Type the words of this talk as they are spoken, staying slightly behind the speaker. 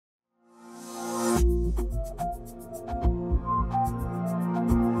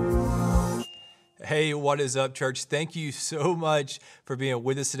Hey, what is up, church? Thank you so much for being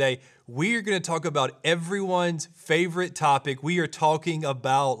with us today. We are going to talk about everyone's favorite topic. We are talking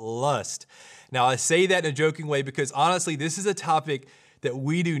about lust. Now, I say that in a joking way because honestly, this is a topic that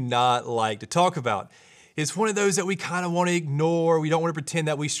we do not like to talk about. It's one of those that we kind of want to ignore. We don't want to pretend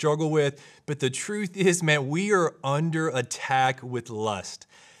that we struggle with. But the truth is, man, we are under attack with lust.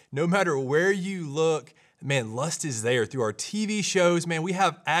 No matter where you look, man, lust is there through our TV shows. Man, we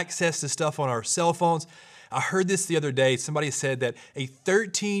have access to stuff on our cell phones. I heard this the other day. Somebody said that a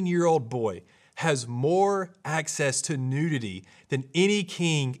 13-year-old boy has more access to nudity than any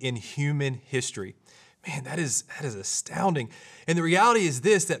king in human history. Man, that is astounding. And the reality is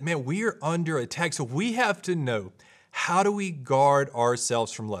this, that, man, we are under attack. So we have to know, how do we guard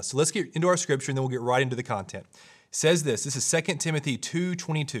ourselves from lust? So let's get into our scripture and then we'll get right into the content. It says this is 2 Timothy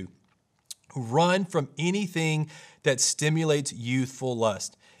 2:22. Run from anything that stimulates youthful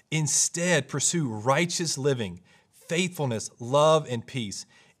lust. Instead, pursue righteous living, faithfulness, love, and peace.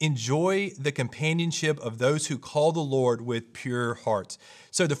 Enjoy the companionship of those who call the Lord with pure hearts.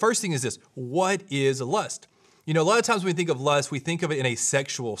 So the first thing is this: what is lust? You know, a lot of times when we think of lust, we think of it in a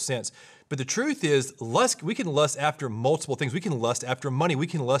sexual sense. But the truth is, lust, we can lust after multiple things. We can lust after money. We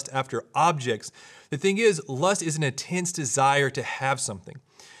can lust after objects. The thing is, lust is an intense desire to have something.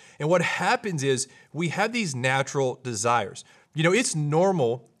 And what happens is we have these natural desires. You know, it's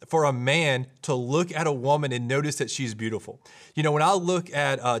normal for a man to look at a woman and notice that she's beautiful. You know, when I look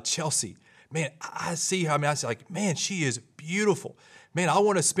at Chelsea, man, I see her, I say like, man, she is beautiful. Man, I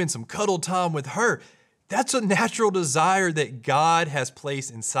want to spend some cuddle time with her. That's a natural desire that God has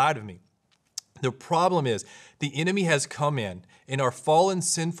placed inside of me. The problem is the enemy has come in and our fallen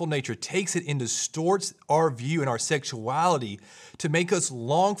sinful nature takes it and distorts our view and our sexuality to make us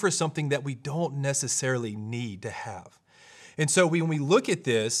long for something that we don't necessarily need to have. And so when we look at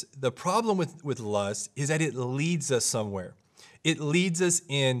this, the problem with lust is that it leads us somewhere. It leads us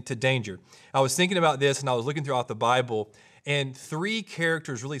into danger. I was thinking about this and I was looking throughout the Bible, and three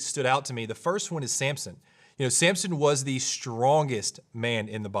characters really stood out to me. The first one is Samson. You know, Samson was the strongest man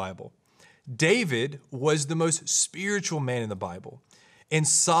in the Bible. David was the most spiritual man in the Bible, and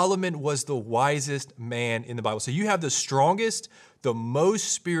Solomon was the wisest man in the Bible. So you have the strongest, the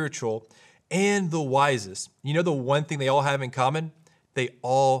most spiritual, and the wisest. You know the one thing they all have in common? They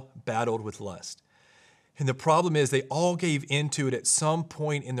all battled with lust. And the problem is they all gave into it at some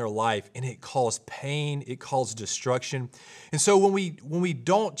point in their life, and it caused pain, it caused destruction. And so when we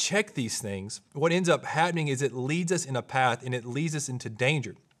don't check these things, what ends up happening is it leads us in a path and it leads us into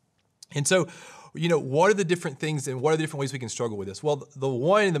danger. And so, you know, what are the different things and what are the different ways we can struggle with this? Well, the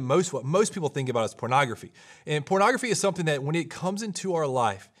one and what most people think about is pornography. And pornography is something that when it comes into our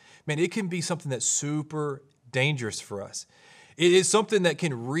life, man, it can be something that's super dangerous for us. It is something that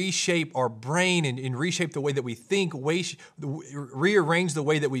can reshape our brain and reshape the way that we think, rearrange the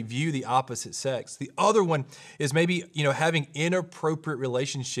way that we view the opposite sex. The other one is maybe, you know, having inappropriate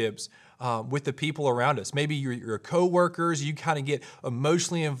relationships with the people around us. Maybe your coworkers, you kind of get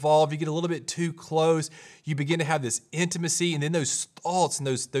emotionally involved, you get a little bit too close, you begin to have this intimacy, and then those thoughts and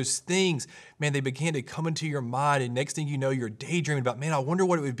those things, man, they begin to come into your mind, and next thing you know, you're daydreaming about, man, I wonder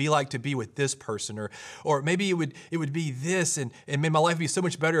what it would be like to be with this person, or maybe it would be this, and man, my life would be so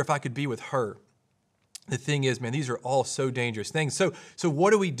much better if I could be with her. The thing is, man, these are all so dangerous things. So what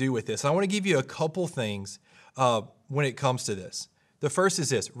do we do with this? I want to give you a couple things when it comes to this. The first is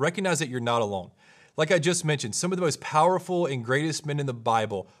this: recognize that you're not alone. Like I just mentioned, some of the most powerful and greatest men in the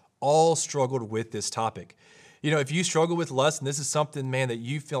Bible all struggled with this topic. You know, if you struggle with lust and this is something, man, that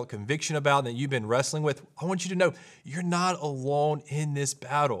you felt conviction about and that you've been wrestling with, I want you to know you're not alone in this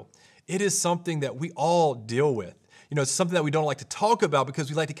battle. It is something that we all deal with. You know, it's something that we don't like to talk about because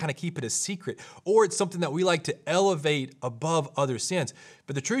we like to kind of keep it a secret, or it's something that we like to elevate above other sins.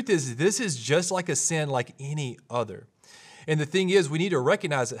 But the truth is, this is just like a sin like any other. And the thing is, we need to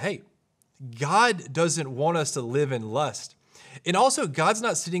recognize that, hey, God doesn't want us to live in lust. And also, God's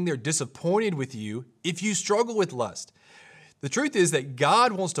not sitting there disappointed with you if you struggle with lust. The truth is that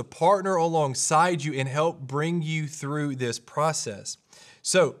God wants to partner alongside you and help bring you through this process.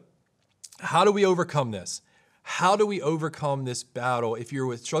 So, how do we overcome this? How do we overcome this battle? If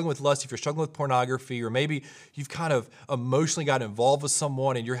you're struggling with lust, if you're struggling with pornography, or maybe you've kind of emotionally got involved with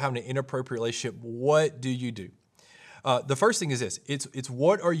someone and you're having an inappropriate relationship, what do you do? The first thing is this: it's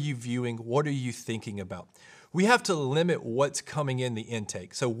what are you viewing? What are you thinking about? We have to limit what's coming in the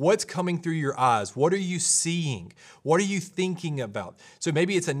intake. So what's coming through your eyes? What are you seeing? What are you thinking about? So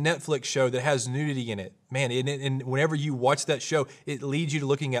maybe it's a Netflix show that has nudity in it. man, and whenever you watch that show, it leads you to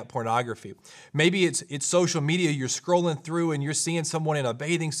looking at pornography. Maybe it's social media. You're scrolling through and you're seeing someone in a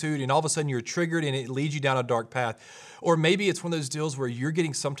bathing suit and all of a sudden you're triggered and it leads you down a dark path. Or maybe it's one of those deals where you're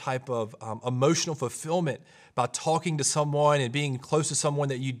getting some type of emotional fulfillment by talking to someone and being close to someone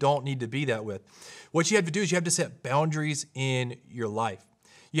that you don't need to be that with. What you have to do is you have to set boundaries in your life.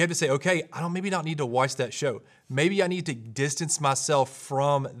 You have to say, okay, I don't maybe not need to watch that show. Maybe I need to distance myself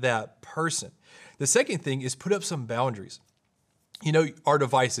from that person. The second thing is put up some boundaries. You know, our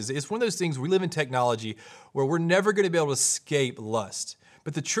devices, it's one of those things, we live in technology where we're never going to be able to escape lust.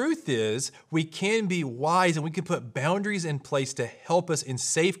 But the truth is, we can be wise and we can put boundaries in place to help us and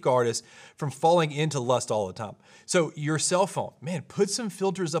safeguard us from falling into lust all the time. So your cell phone, man, put some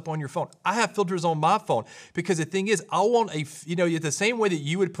filters up on your phone. I have filters on my phone because the thing is, I want the same way that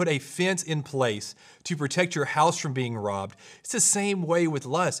you would put a fence in place to protect your house from being robbed, it's the same way with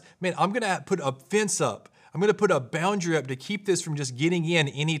lust. Man, I'm going to put a fence up. I'm going to put a boundary up to keep this from just getting in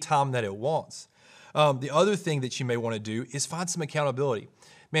anytime that it wants. The other thing that you may want to do is find some accountability.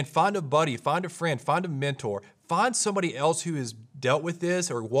 Man, find a buddy, find a friend, find a mentor, find somebody else who has dealt with this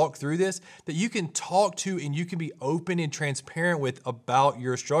or walked through this that you can talk to and you can be open and transparent with about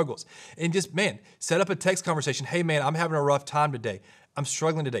your struggles. And just, man, set up a text conversation. Hey, man, I'm having a rough time today. I'm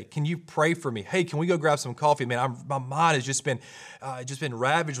struggling today. Can you pray for me? Hey, can we go grab some coffee? Man, my mind has just been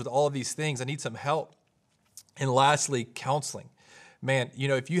ravaged with all of these things. I need some help. And lastly, counseling. Man, you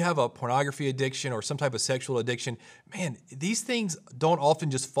know, if you have a pornography addiction or some type of sexual addiction, man, these things don't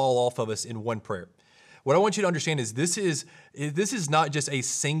often just fall off of us in one prayer. What I want you to understand is this is not just a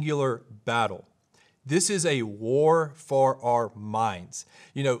singular battle. This is a war for our minds.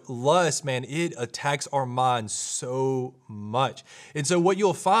 You know, lust, man, it attacks our minds so much. And so what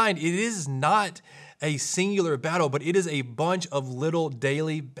you'll find, it is not a singular battle, but it is a bunch of little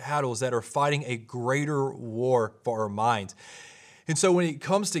daily battles that are fighting a greater war for our minds. And so when it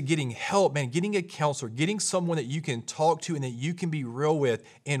comes to getting help, man, getting a counselor, getting someone that you can talk to and that you can be real with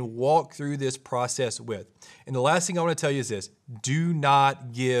and walk through this process with. And the last thing I want to tell you is this: do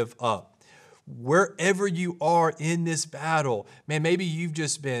not give up. Wherever you are in this battle, man, maybe you've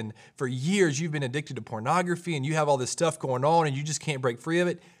just been, for years, you've been addicted to pornography and you have all this stuff going on and you just can't break free of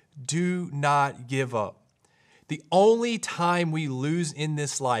it. Do not give up. The only time we lose in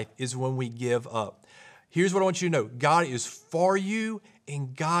this life is when we give up. Here's what I want you to know. God is for you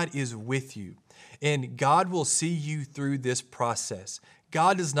and God is with you. And God will see you through this process.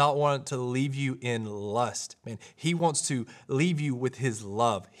 God does not want to leave you in lust, man. He wants to leave you with his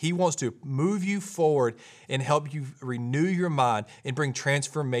love. He wants to move you forward and help you renew your mind and bring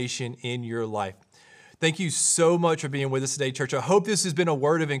transformation in your life. Thank you so much for being with us today, church. I hope this has been a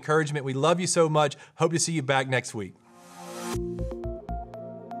word of encouragement. We love you so much. Hope to see you back next week.